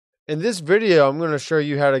In this video, I'm going to show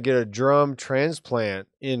you how to get a drum transplant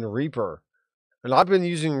in Reaper. And I've been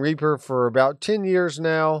using Reaper for about 10 years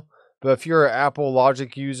now, but if you're an Apple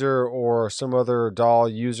Logic user or some other DAW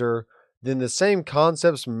user, then the same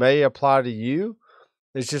concepts may apply to you.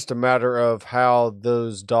 It's just a matter of how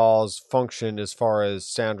those DAWs function as far as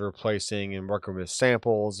sound replacing and working with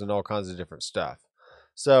samples and all kinds of different stuff.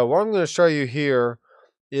 So what I'm going to show you here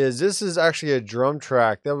is this is actually a drum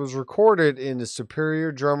track that was recorded in the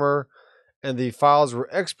Superior Drummer, and the files were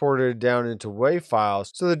exported down into WAV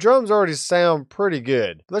files. So the drums already sound pretty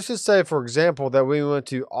good. Let's just say, for example, that we want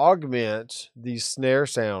to augment the snare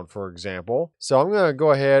sound, for example. So I'm going to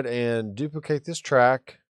go ahead and duplicate this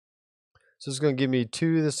track. So it's going to give me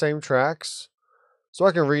two of the same tracks. So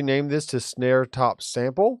I can rename this to snare top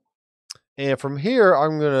sample. And from here,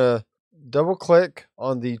 I'm going to double click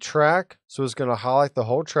on the track. So it's going to highlight the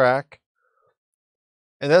whole track.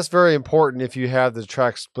 And that's very important. If you have the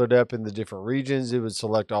track split up in the different regions, it would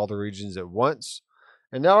select all the regions at once.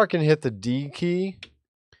 And now I can hit the D key.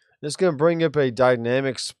 It's going to bring up a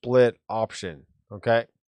dynamic split option. Okay.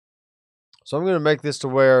 So I'm going to make this to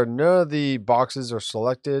where none of the boxes are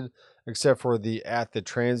selected except for the at the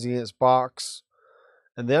transients box.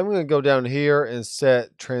 And then I'm going to go down here and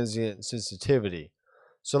set transient sensitivity.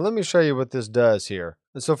 So let me show you what this does here.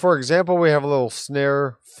 And so for example, we have a little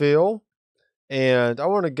snare fill. And I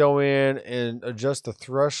want to go in and adjust the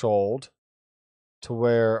threshold to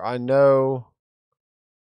where I know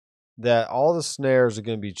that all the snares are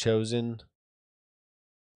going to be chosen.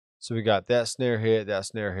 So we got that snare hit, that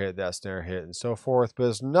snare hit, that snare hit, and so forth. But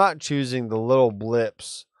it's not choosing the little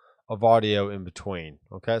blips of audio in between.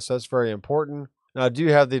 Okay, so that's very important. Now I do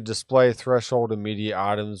have the display threshold immediate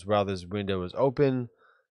items while this window is open.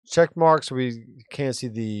 Check marks so we can see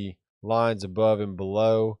the lines above and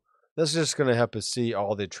below. That's just going to help us see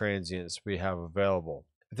all the transients we have available.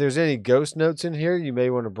 If there's any ghost notes in here, you may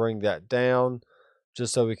want to bring that down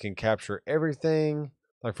just so we can capture everything.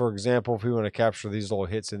 Like for example, if we want to capture these little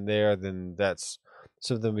hits in there, then that's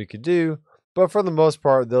something we could do. But for the most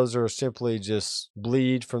part, those are simply just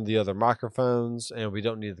bleed from the other microphones, and we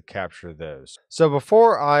don't need to capture those. So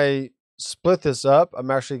before I split this up, I'm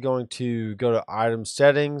actually going to go to item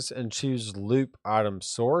settings and choose loop item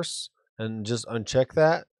source and just uncheck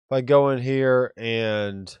that. If I go in here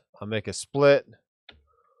and I'll make a split.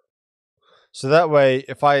 So that way,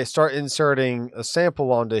 if I start inserting a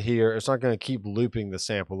sample onto here, it's not going to keep looping the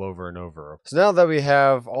sample over and over. So now that we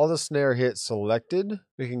have all the snare hits selected,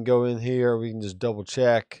 we can go in here, we can just double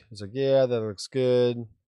check. It's like, yeah, that looks good.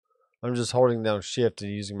 I'm just holding down shift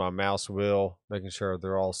and using my mouse wheel, making sure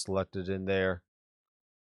they're all selected in there.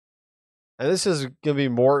 And this is going to be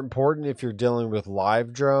more important if you're dealing with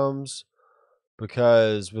live drums.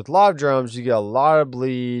 Because with live drums, you get a lot of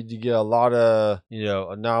bleed, you get a lot of,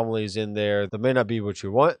 anomalies in there that may not be what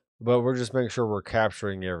you want, but we're just making sure we're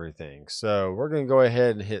capturing everything. So we're going to go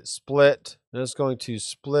ahead and hit split, and it's going to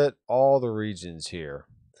split all the regions here.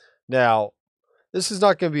 Now, this is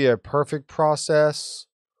not going to be a perfect process.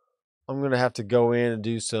 I'm going to have to go in and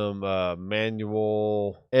do some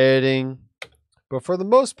manual editing. But for the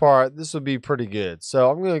most part, this will be pretty good. So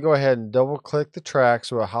I'm going to go ahead and double click the track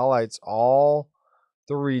so it highlights all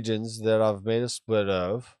the regions that I've made a split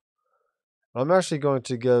of. I'm actually going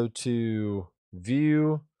to go to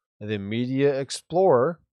View and then Media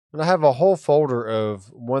Explorer. And I have a whole folder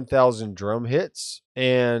of 1000 drum hits.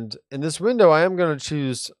 And in this window, I am going to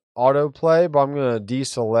choose autoplay, but I'm going to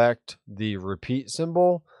deselect the repeat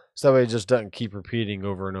symbol. So that way it just doesn't keep repeating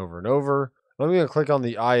over and over and over. I'm going to click on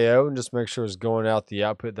the I/O and just make sure it's going out the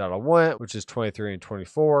output that I want, which is 23 and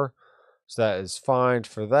 24. So that is fine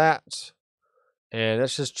for that. And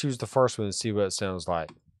let's just choose the first one and see what it sounds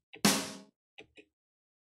like.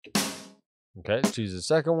 Okay, let's choose the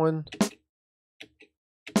second one.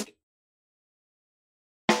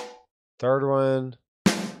 Third one.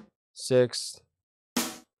 Sixth.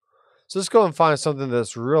 So let's go and find something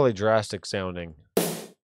that's really drastic sounding.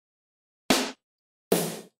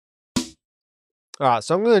 All right,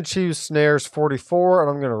 so I'm going to choose snares 44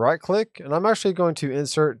 and I'm going to right click and I'm actually going to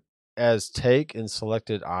insert as take in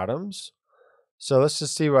selected items. So let's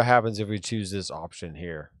just see what happens if we choose this option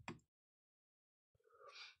here.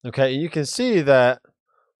 Okay, you can see that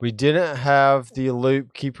we didn't have the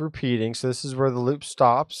loop keep repeating. So this is where the loop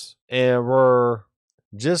stops and we're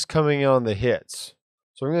just coming on the hits.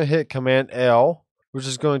 So I'm going to hit Command L, which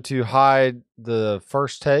is going to hide the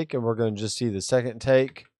first take and we're going to just see the second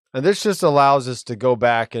take. And this just allows us to go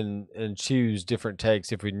back and choose different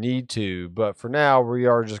takes if we need to. But for now, we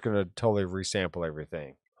are just going to totally resample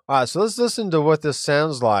everything. All right, so let's listen to what this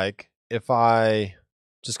sounds like if I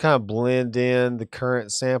Just kind of blend in the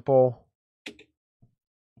current sample.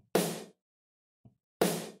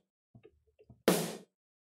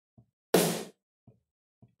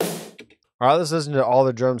 All right, let's listen to all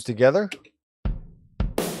the drums together.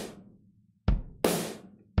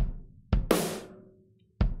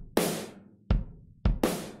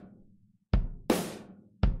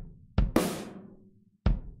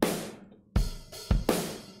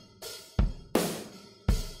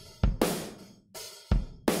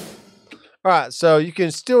 All right, so you can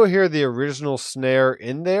still hear the original snare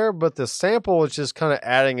in there, but the sample is just kind of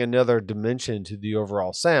adding another dimension to the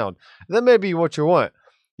overall sound. And that may be what you want.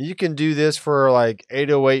 You can do this for like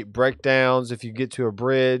 808 breakdowns if you get to a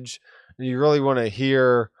bridge and you really want to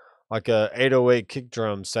hear like a 808 kick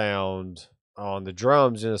drum sound on the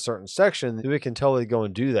drums in a certain section, then we can totally go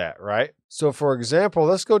and do that, right? So for example,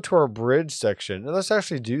 let's go to our bridge section and let's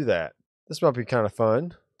actually do that. This might be kind of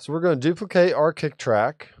fun. So we're going to duplicate our kick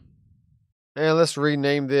track. And let's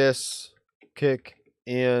rename this kick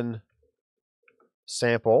in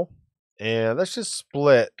sample. And let's just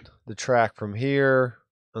split the track from here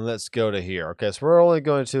and let's go to here. Okay, so we're only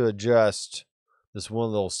going to adjust this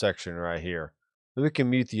one little section right here. And we can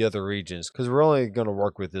mute the other regions because we're only going to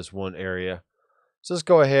work with this one area. So let's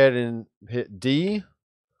go ahead and hit D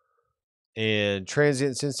and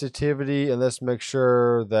transient sensitivity. And let's make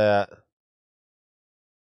sure that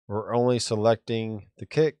we're only selecting the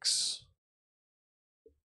kicks.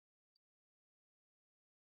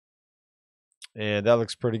 And that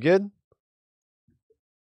looks pretty good.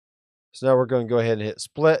 So now we're going to go ahead and hit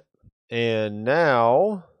split. And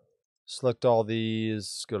now select all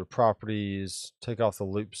these, go to properties, take off the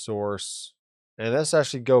loop source. And let's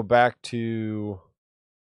actually go back to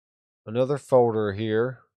another folder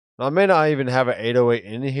here. Now, I may not even have an 808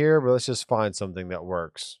 in here, but let's just find something that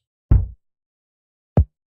works.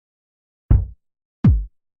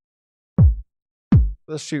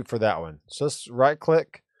 Let's shoot for that one. So let's right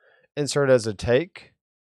click, insert as a take.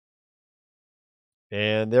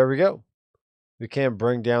 And there we go. We can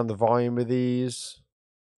bring down the volume of these.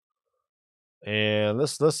 And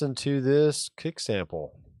let's listen to this kick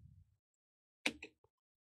sample.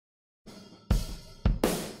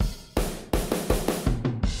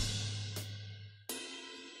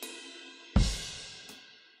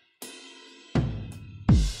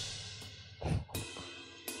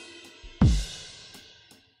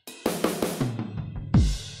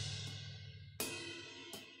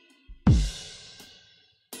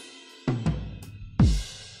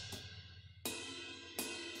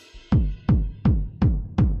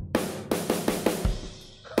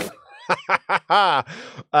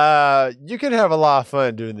 You can have a lot of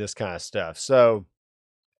fun doing this kind of stuff. So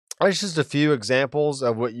there's just a few examples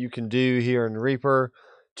of what you can do here in Reaper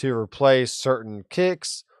to replace certain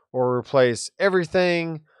kicks or replace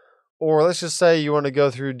everything. Or let's just say you want to go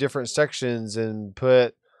through different sections and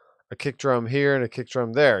put a kick drum here and a kick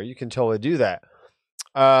drum there. You can totally do that.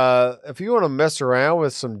 If you want to mess around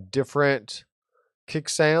with some different kick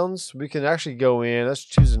sounds, we can actually go in. Let's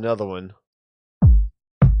choose another one.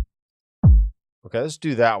 Okay, let's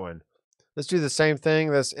do that one. Let's do the same thing.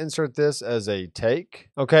 Let's insert this as a take.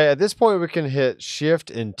 Okay, at this point we can hit Shift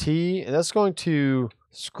and T, and that's going to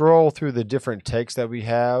scroll through the different takes that we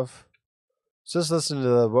have. So let's listen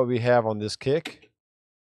to what we have on this kick.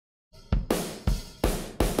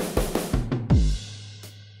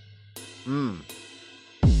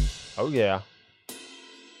 Oh yeah.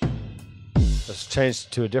 Let's change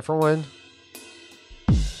to a different one.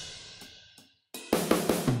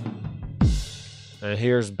 And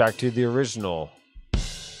here's back to the original.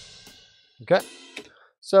 Okay,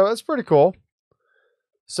 so it's pretty cool.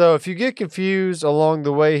 So if you get confused along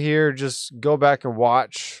the way here, just go back and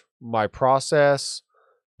watch my process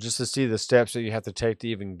just to see the steps that you have to take to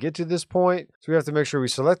even get to this point. So we have to make sure we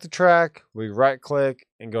select the track, we right click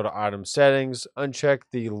and go to item settings, uncheck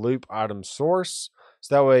the loop item source.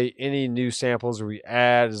 So that way any new samples we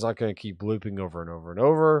add is not going to keep looping over and over and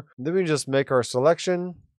over. And then we just make our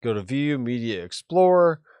selection. Go to View, Media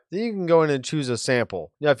Explorer. Then you can go in and choose a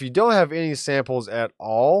sample. Now, if you don't have any samples at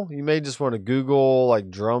all, you may just want to Google like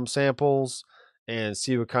drum samples and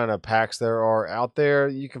see what kind of packs there are out there.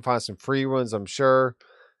 You can find some free ones, I'm sure.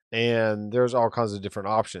 And there's all kinds of different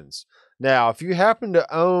options. Now, if you happen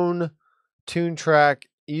to own TuneTrack,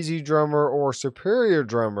 Easy Drummer, or Superior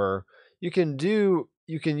Drummer, you can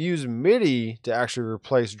use MIDI to actually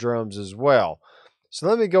replace drums as well. So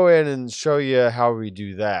let me go ahead and show you how we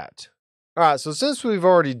do that. All right, so since we've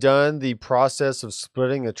already done the process of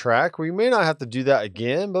splitting a track, we may not have to do that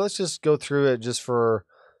again, but let's just go through it just for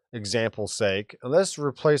example's sake. And let's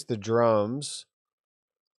replace the drums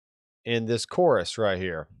in this chorus right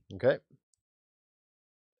here. Okay.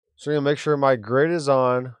 So I'm going to make sure my grid is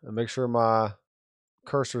on and make sure my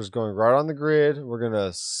cursor is going right on the grid. We're going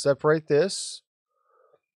to separate this,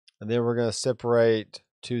 and then we're going to separate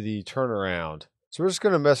to the turnaround. So we're just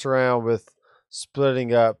going to mess around with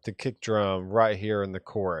splitting up the kick drum right here in the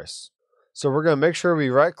chorus. So we're going to make sure we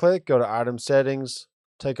right click, go to item settings,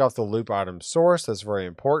 take off the loop item source. That's very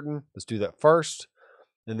important. Let's do that first.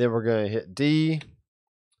 And then we're going to hit D.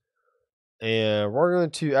 And we're going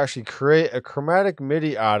to actually create a chromatic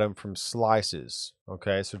MIDI item from slices.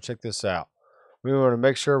 Okay, so check this out. We want to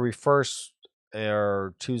make sure we first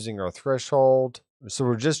are choosing our threshold. So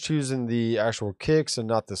we're just choosing the actual kicks and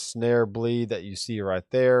not the snare bleed that you see right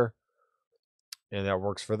there. And that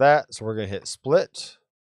works for that. So we're going to hit split.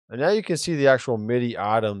 And now you can see the actual MIDI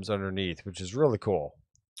items underneath, which is really cool.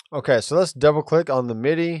 Okay, so let's double click on the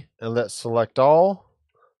MIDI and let's select all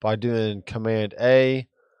by doing Command A.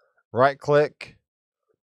 Right click.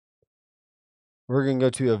 We're going to go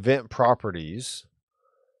to event properties.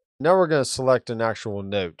 Now we're going to select an actual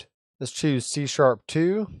note. Let's choose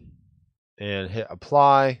C#2 and hit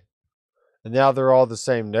apply. And now they're all the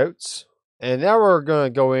same notes. And now we're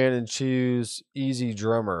going to go in and choose Easy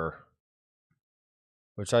Drummer,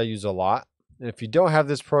 which I use a lot. And if you don't have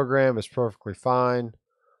this program, it's perfectly fine.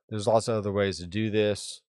 There's lots of other ways to do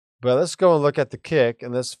this. But let's go and look at the kick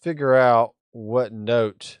and let's figure out what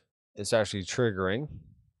note it's actually triggering.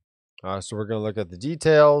 So we're going to look at the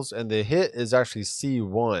details, and the hit is actually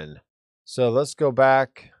C1. So let's go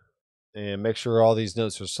back and make sure all these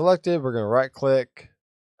notes are selected. We're going to right click,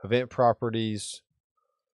 event properties,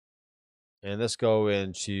 and let's go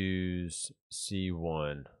and choose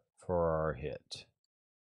C1 for our hit.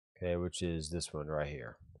 Okay, which is this one right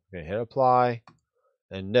here. We're going to hit apply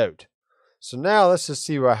and note. So now let's just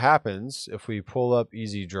see what happens if we pull up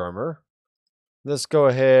Easy Drummer. Let's go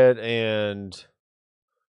ahead and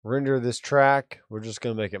render this track. We're just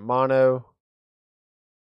going to make it mono.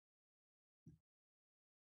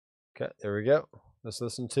 Okay, there we go. Let's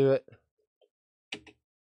listen to it.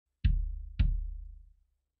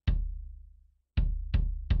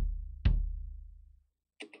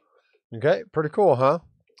 Okay, pretty cool, huh?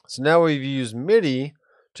 So now we've used MIDI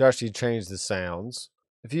to actually change the sounds.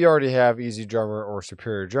 If you already have Easy Drummer or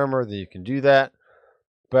Superior Drummer, then you can do that.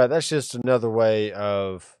 But that's just another way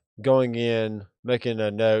of going in, making a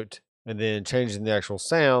note, and then changing the actual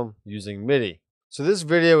sound using MIDI. So this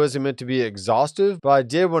video isn't meant to be exhaustive, but I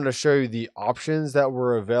did want to show you the options that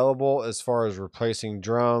were available as far as replacing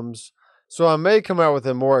drums. So I may come out with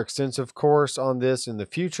a more extensive course on this in the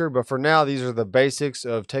future, but for now, these are the basics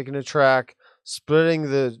of taking a track, splitting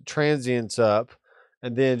the transients up,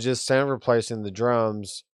 and then just sound replacing the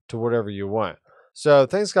drums to whatever you want. So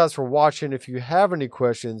thanks guys for watching. If you have any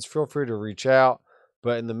questions, feel free to reach out.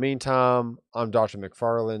 But in the meantime, I'm Dr.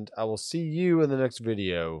 McFarland. I will see you in the next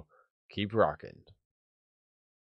video. Keep rocking.